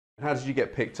How did you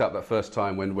get picked up that first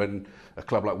time when a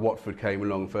club like Watford came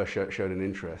along and first showed an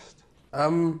interest?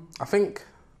 I think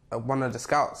one of the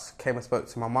scouts came and spoke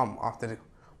to my mum after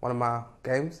one of my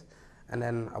games, and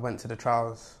then I went to the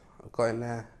trials, got in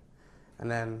there, and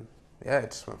then yeah,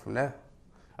 it just went from there.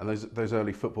 And those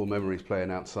early football memories playing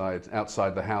outside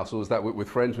the house, or was that with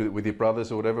friends, with your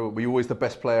brothers or whatever? Were you always the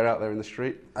best player out there in the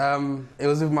street? It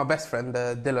was with my best friend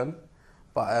Dylan,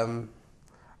 but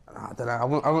I don't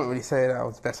know. I wouldn't really say that I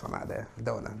was the best one out there. I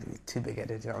don't want to be too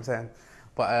big-headed, you know what I'm saying?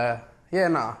 But yeah,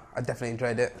 no, I definitely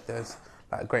enjoyed it. There's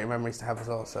like great memories to have as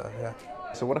well. So yeah.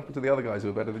 So what happened to the other guys who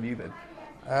were better than you then?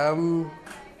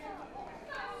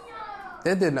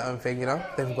 They're doing their own thing, you know.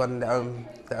 They've gone their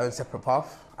own separate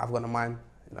path. I've gone on mine,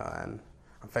 you know, and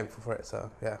I'm thankful for it. So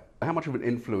yeah. How much of an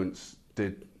influence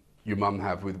did your mum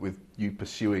have with you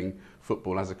pursuing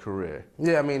football as a career?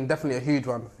 Yeah, I mean, definitely a huge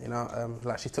one. You know,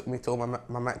 like she took me to all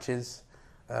my matches,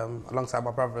 alongside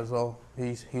my brother as well.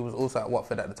 He was also at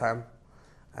Watford at the time,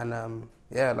 and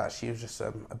yeah, like she was just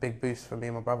a big boost for me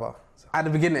and my brother. So, at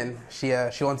the beginning, she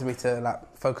wanted me to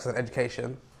like focus on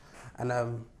education,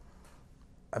 and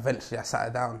eventually I sat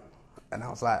her down, and I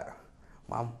was like,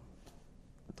 Mum,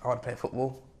 I want to play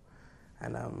football,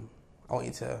 and I want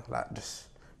you to like just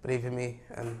believe in me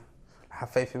and have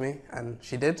faith in me, and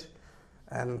she did,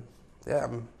 and yeah,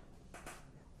 I'm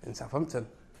in Southampton.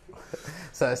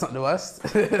 So it's not the worst.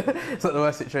 It's not the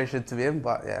worst situation to be in,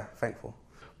 but yeah, thankful.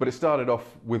 But it started off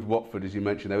with Watford, as you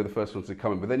mentioned. They were the first ones to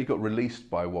come in, but then you got released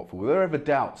by Watford. Were there ever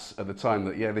doubts at the time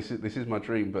that, yeah, this is my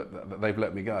dream, but that they've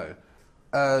let me go?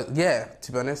 Yeah,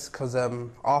 to be honest, because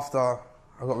after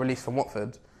I got released from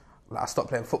Watford, like, I stopped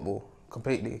playing football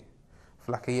completely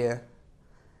for like a year,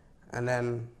 and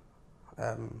then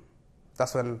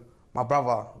that's when my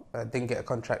brother didn't get a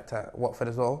contract at Watford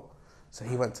as well, so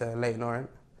he went to Leyton Orient,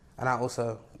 and I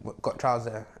also got trials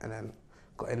there, and then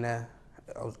got in there.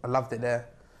 I loved it there,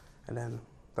 and then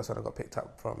that's when I got picked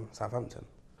up from Southampton.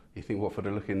 You think Watford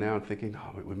are looking now and thinking,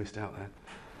 oh, we missed out there?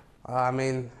 I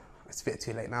mean, it's a bit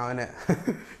too late now, isn't it?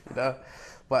 You know?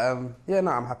 But yeah,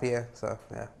 no, I'm happy here, so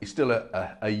yeah. You're still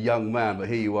a young man, but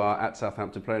here you are at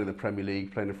Southampton playing in the Premier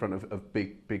League, playing in front of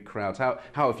big crowds. How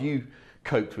have you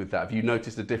coped with that? Have you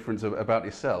noticed a difference about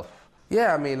yourself?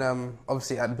 Yeah, I mean,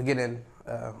 obviously at the beginning,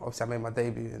 obviously I made my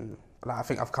debut, and like, I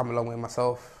think I've come a long way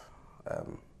myself.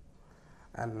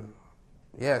 And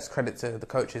yeah, it's credit to the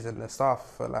coaches and the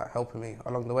staff for like helping me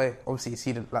along the way. Obviously, you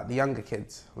see the younger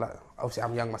kids. Like, obviously,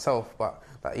 I'm young myself, but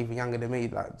like even younger than me,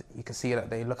 like you can see that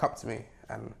they look up to me,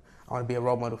 and I want to be a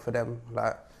role model for them.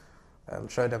 Like,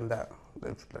 show them that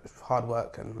hard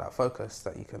work and like focus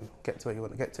that you can get to where you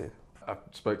want to get to. I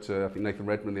spoke to, I think, Nathan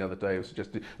Redmond the other day, who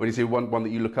suggested, when you see one that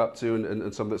you look up to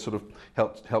and some that sort of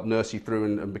helped nurse you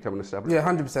through and become an established. Yeah,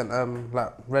 100%.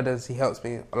 Like Redders, he helps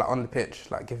me like on the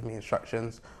pitch, like giving me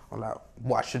instructions on like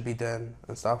what I should be doing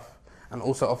and stuff, and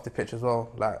also off the pitch as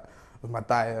well, like with my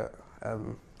diet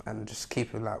and just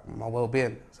keeping like my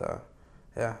well-being. So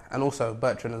yeah, and also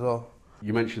Bertrand as well.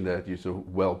 You mentioned there your sort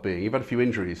of well-being. You've had a few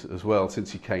injuries as well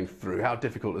since you came through. How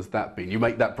difficult has that been? You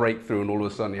make that breakthrough and all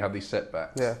of a sudden you have these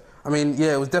setbacks. Yeah, I mean,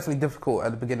 yeah, it was definitely difficult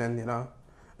at the beginning, you know,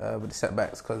 with the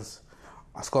setbacks, because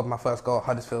I scored my first goal at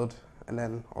Huddersfield, and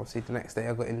then obviously the next day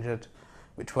I got injured,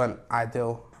 which weren't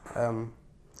ideal. And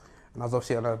I was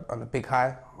obviously on a big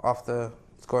high after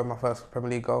scoring my first Premier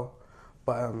League goal.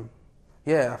 But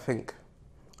yeah, I think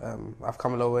I've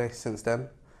come a long way since then,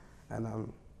 and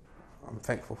I'm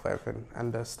thankful for everything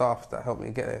and the staff that helped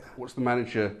me get there. What's the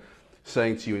manager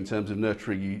saying to you in terms of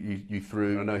nurturing you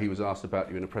through? I know he was asked about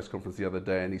you in a press conference the other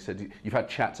day, and he said you've had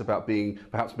chats about being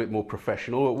perhaps a bit more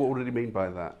professional. What did he mean by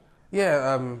that?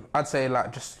 Yeah, I'd say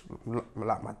like just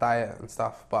like my diet and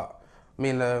stuff. But me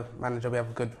and the manager, we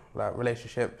have a good like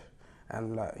relationship,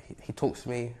 and like he talks to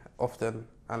me often,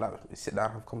 and like we sit down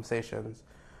and have conversations,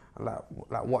 and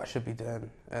like what I should be doing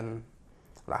and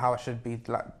like how I should be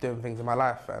like doing things in my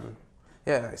life. And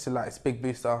yeah, it's a big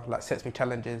booster, like sets me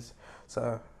challenges.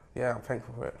 So yeah, I'm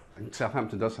thankful for it. And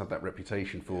Southampton does have that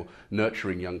reputation for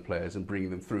nurturing young players and bringing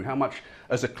them through. How much,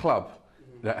 as a club,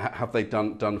 have they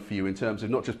done for you in terms of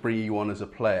not just bringing you on as a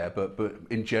player, but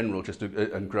in general, just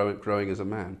and growing as a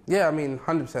man? Yeah, I mean,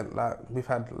 100%. Like we've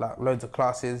had like loads of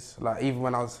classes. Like even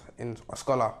when I was in a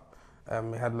scholar,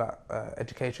 we had like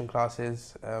education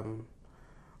classes,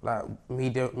 like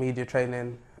media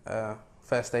training,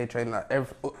 first aid training. Like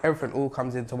everything all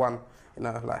comes into one. You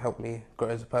know, like help me grow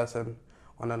as a person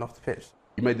on and off the pitch.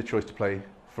 You made the choice to play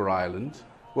for Ireland.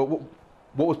 What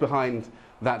was behind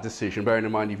that decision, bearing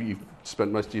in mind you've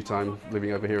spent most of your time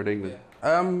living over here in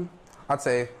England? I'd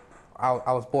say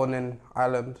I was born in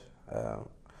Ireland,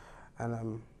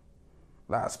 and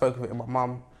like I spoke with it with my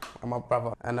mum and my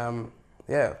brother. And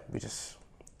yeah, we just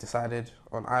decided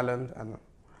on Ireland, and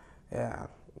yeah,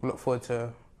 look forward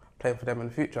to playing for them in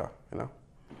the future, you know.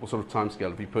 What sort of timescale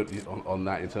have you put on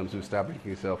that in terms of establishing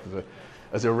yourself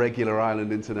as a regular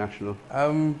Ireland international?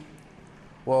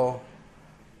 Well,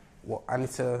 I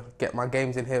need to get my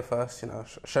games in here first, you know,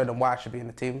 show them why I should be in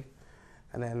the team.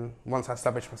 And then once I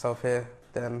establish myself here,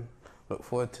 then look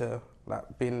forward to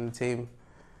like being in the team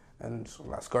and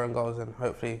like scoring goals and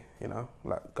hopefully, you know,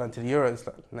 like going to the Euros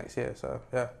like, next year. So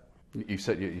yeah. You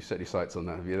set your sights on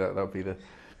that, have you? That would be the...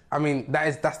 I mean,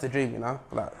 that's the dream, you know.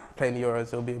 Like playing the Euros,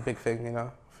 it'll be a big thing, you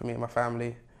know, for me and my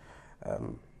family.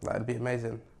 Like it'd be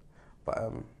amazing.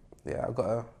 But yeah, I've got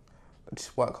to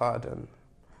just work hard and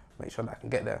make sure that I can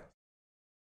get there.